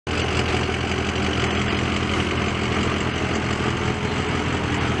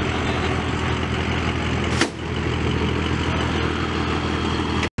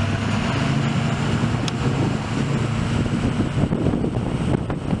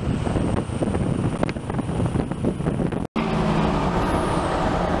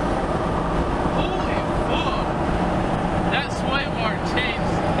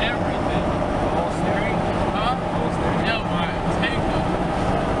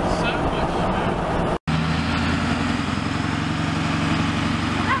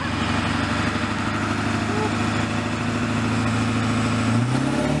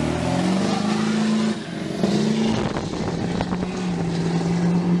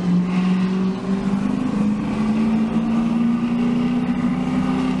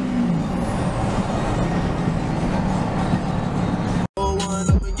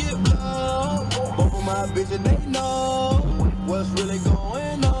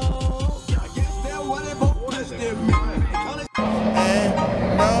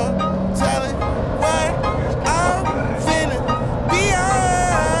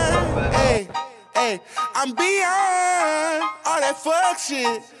fuck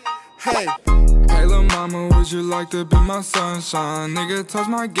shit. Hey. Hey lil' mama, would you like to be my sunshine? Nigga, touch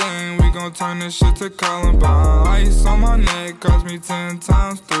my game, we gon' turn this shit to Columbine. Ice on my neck cost me 10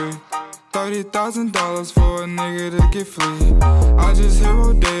 times 3. $30,000 for a nigga to get free. I just hit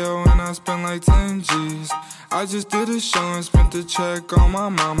Rodeo and I spent like 10 G's. I just did a show and spent the check on my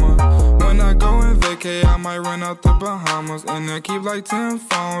mama. When I go and vacay, I might run out the Bahamas. And I keep like 10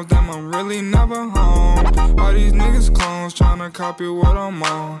 phones, damn I'm really never home. All these niggas clones tryna copy what I'm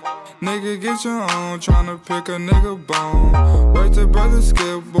on. Nigga get your own, tryna pick a nigga bone. Worked to brother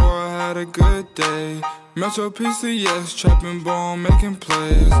Skip, boy I had a good day. Metro PCS, trapping bone, making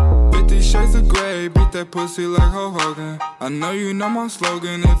plays. 50 shades of gray, beat that pussy like Hulk Hogan. I know you know my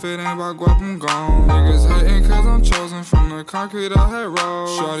slogan, if it ain't about guap, I'm gone. Niggas hating cause I'm chosen from the concrete I had rolled.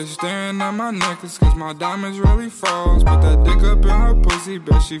 Shorty staring at my necklace cause my diamonds really froze. Put that dick up in her pussy,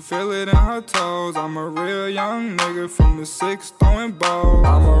 bet she feel it in her toes. I'm a real young nigga from the 6 throwing balls.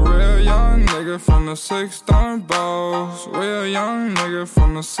 I'm a real young nigga from the 6 throwing balls. Real young nigga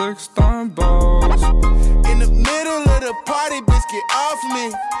from the 6 throwing balls. In the middle of the party, bitch, get off me.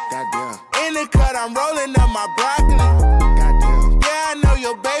 Goddamn. In the cut, I'm rolling up my broccoli. Goddamn. Yeah, I know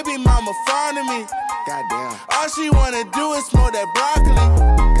your baby mama fond of me. Goddamn. All she wanna do is smoke that broccoli.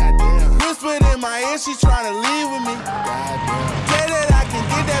 Goddamn. Whispered in my ear, she tryna leave with me. Goddamn. Say that I can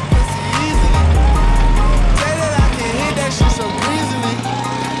get that pussy easily. Say that I can hit that shit so easily.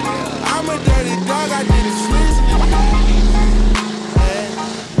 I'm a dirty dog, I did it sleazily.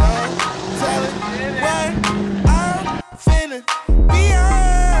 Tell it what I'm finna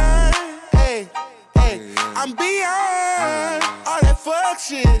beyond. Hey, hey, I'm beyond all that fuck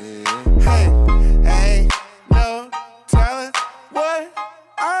shit. Hey, ain't no telling what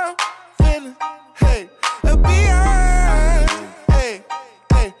I'm finna. Hey, beyond. Hey,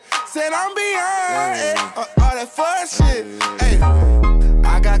 hey, said I'm beyond all that fuck shit. Hey.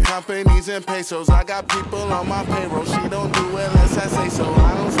 I got companies and pesos, I got people on my payroll. She don't do it unless I say so.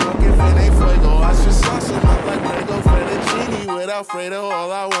 I don't smoke if it ain't fuego. I should sauce him up like Lego Fettuccine with Alfredo.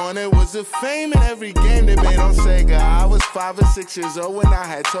 All I wanted was the fame in every game they made on Sega. I was 5 or 6 years old when I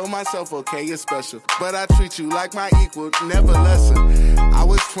had told myself, okay, you're special, but I treat you like my equal, never lesser. I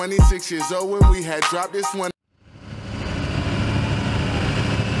was 26 years old when we had dropped this one.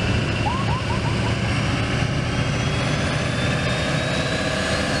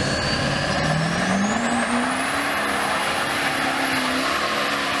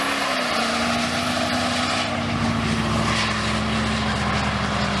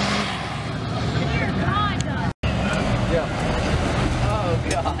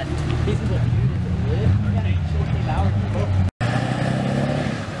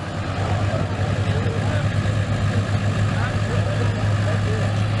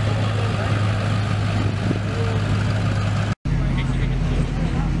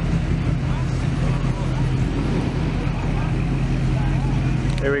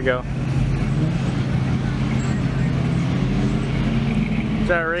 Here we go. Is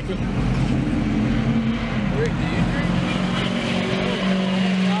that Ricky? Rick, do you drink?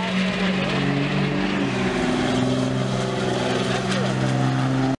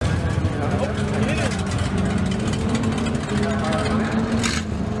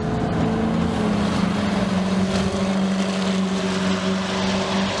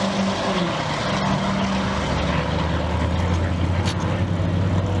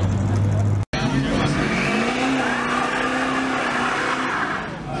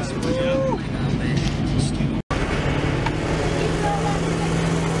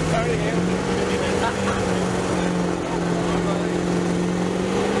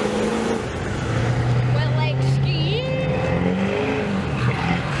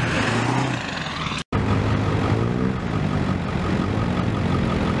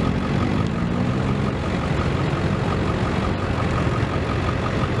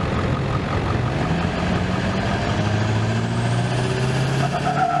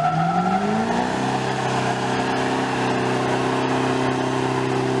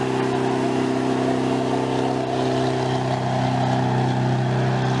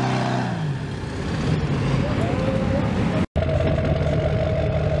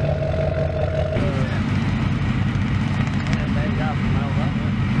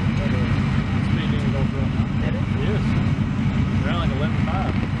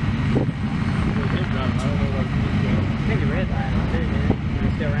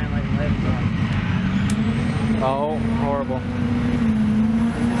 Oh, horrible.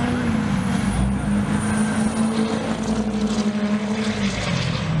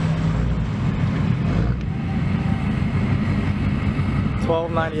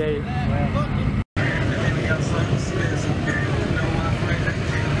 $12.98.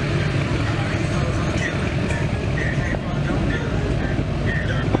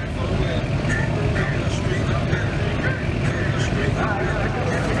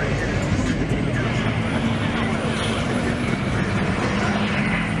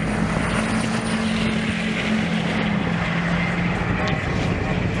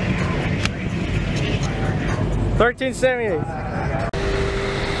 1378.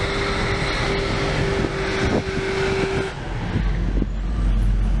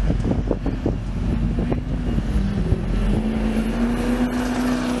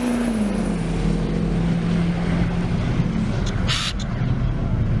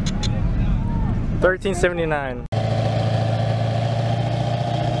 $13.79.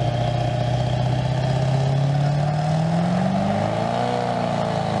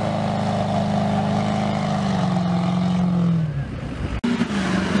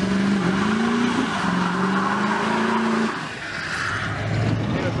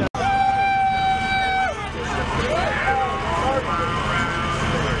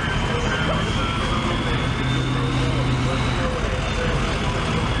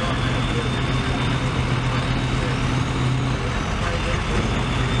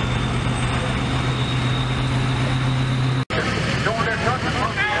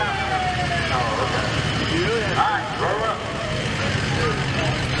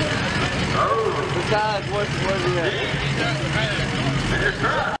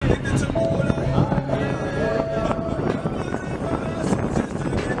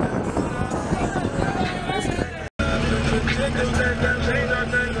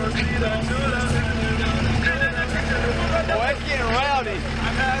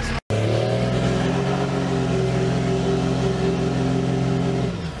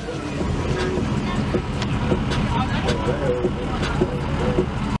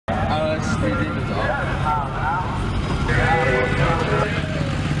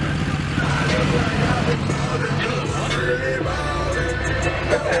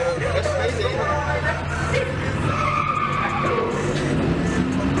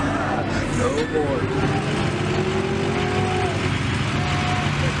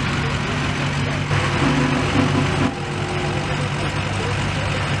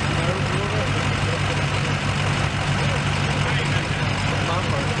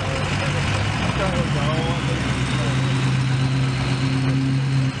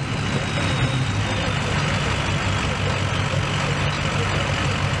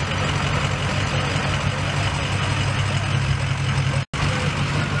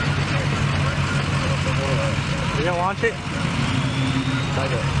 You gonna launch it? Try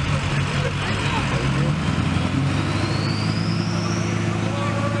it.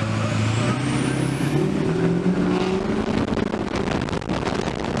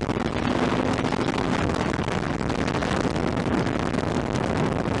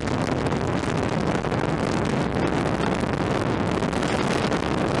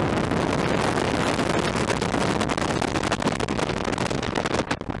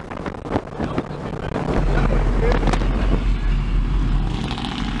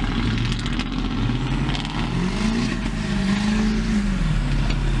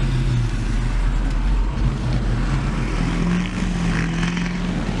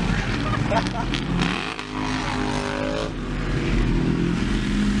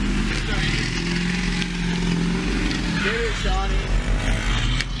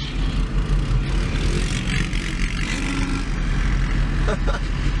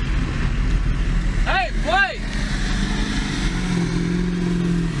 Hey, wait!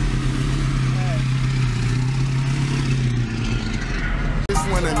 This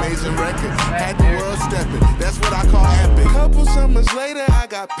one amazing record, had the world stepping, that's what I call epic. Couple summers later, I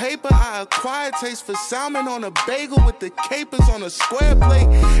got paper, I acquired taste for salmon on a bagel with the capers on a square plate.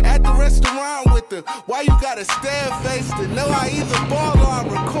 At the restaurant with the, why you gotta stare face to know I either ball or I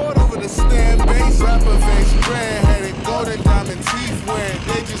record over the stand base. Rapper face, red-headed, golden diamond teeth wearing,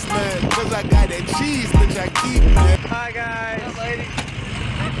 they just mad, cause I got that cheese, bitch, I keep it. Hi guys. Hi lady.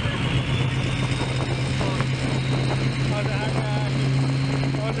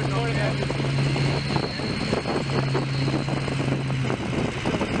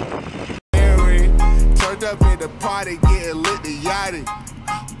 Turned up at the party, getting lit to yachty.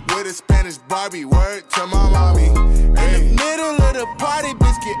 With a Spanish Barbie, word to my mommy. In the middle of the party,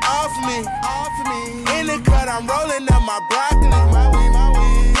 bitch, get off me. In the cut, I'm rolling up my broccoli.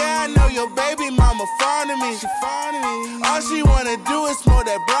 Yeah, I know your baby mama fond of me. All she wanna do is smoke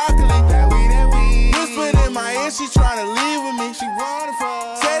that broccoli. Whispered in my ear, she tryna leave with me. Say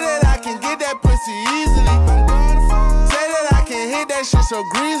that I can get that pussy easily. Say that I can hit that shit so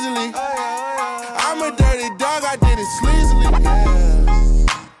greasily. I'm a dirty dog, I did it sleazily.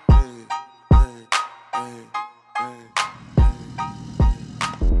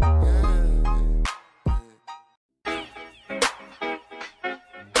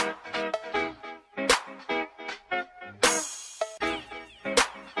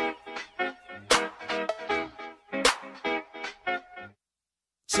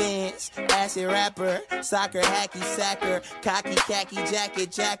 Chance, acid rapper, soccer, hacky sacker, cocky, khaki,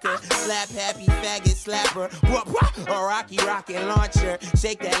 jacket, jacker, slap happy, faggot, slapper, a rocky, rockin' launcher,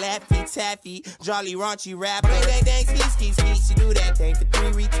 shake that laffy, taffy, jolly, raunchy rapper, bang, dang, ski, she do that thing for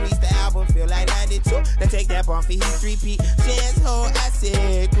 3 retweets, the album feel like 92, then take that bump for he 3P, Chance, whole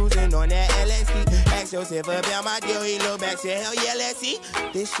acid, cruising on that LSD, ask yourself about my deal, he look back, say, hell yeah, let's see,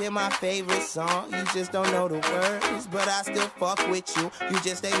 this shit my favorite song, you just don't know the words, but I still fuck with you, you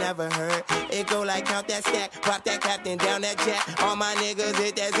just ain't never heard. It go like count that stack, pop that captain down that jack. All my niggas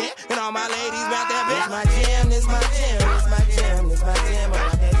hit that zit, and all my ladies round that bitch. This my jam, this my jam, this my jam, this my jam,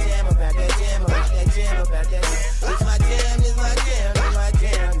 about that jam, about that jam, about that jam, about that jam. This my jam, this my jam, this my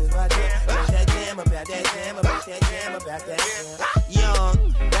jam, this my jam, about that jam, about that jam, about that jam, about that jam.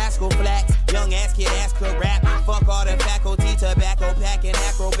 Young, rascal flax, young ass kid, ass could rap. Fuck all the faculty, tobacco packing,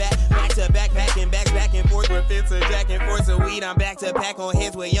 acrobat, back to backpacking, back and forth with fits, a jack and forth of weed. I'm back to pack on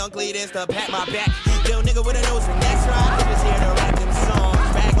hits with young Cletus to pat my back. Yo, nigga with a nose ring, that's right. I'm just here to rap them songs.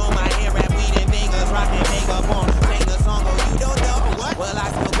 Bag on my hair, rap weed and fingers, rockin' makeup on. Sing a song, oh, you don't know what? Well, I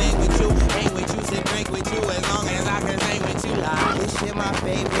still bang with you, hang with you, sit drink with you, as long as I can sing with you. This shit my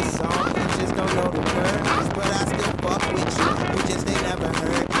favorite song. You just don't know the words, but I still fuck with you. You just ain't never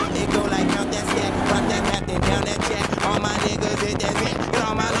heard. It go like count that stack, pop that captain down that jack. All my niggas hit that zit, and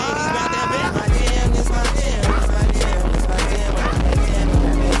all my ladies round that bitch. My jam, this my jam, this my jam, this my jam, about that jam,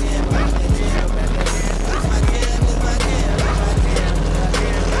 about that jam, about that jam, about that jam. This my jam, this my jam, this my jam, this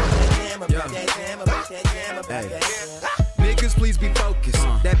my jam, about that jam, about that jam, about that jam. Niggas, please be focused.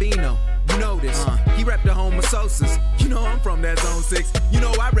 That Bino, you know this. He rep the homosocials. You know I'm from that zone 6. You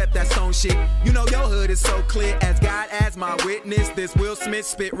know I rep that stone shit. You know your hood is so clear. As God as my witness, this Will Smith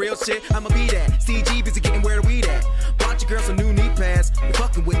spit real shit. I'ma be that. CG busy getting where the weed at. Bought your girl some new knee pads. You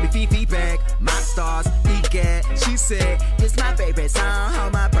fucking with me, Fifi bag. My stars, EGAD. She said, it's my favorite song,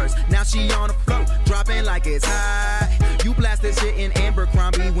 hold my purse. Now she on the float, dropping like it's high. You blast this shit in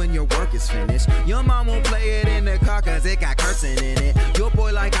Abercrombie when your work is finished. Your mom won't play it in the car cause it got cursing in it. Your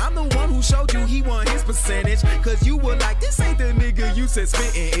boy like, I'm the one who showed you he won his percentage. Cause you were like, this ain't the nigga you said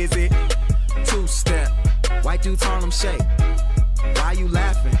spittin', is it? 2-step, white dudes Harlem shake. Why you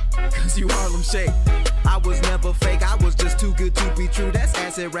laughing? Cause you Harlem shake. I was never fake, I was just too good to be true. That's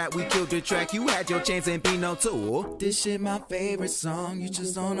acid rap, we killed the track. You had your chance and Pino too. This shit my favorite song, you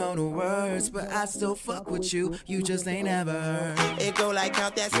just don't know the words, but I still fuck with you, you just ain't ever heard. It go like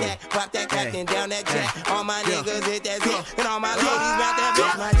count that stack, pop that captain down that jack. All my niggas hit that zit, and all my ladies round that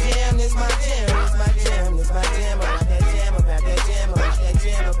bitch. My jam, this my jam, this my jam, this my jam, about that jam, about that jam, about that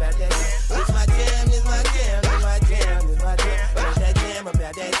jam, about that jam. This my jam, this my jam, this my jam, this my jam, about that jam, about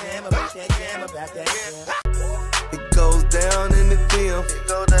that jam, about that jam, about that jam. It goes down in the DM. It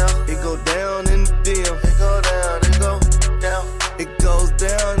go down. It go down in the DM. It go down. It go down. It goes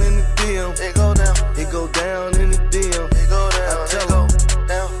down in the DM. It go down. It go down in the DM. It go down. I tell them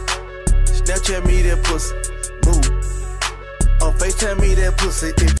down. Snapchat me that pussy. Move. On FaceTime me that pussy.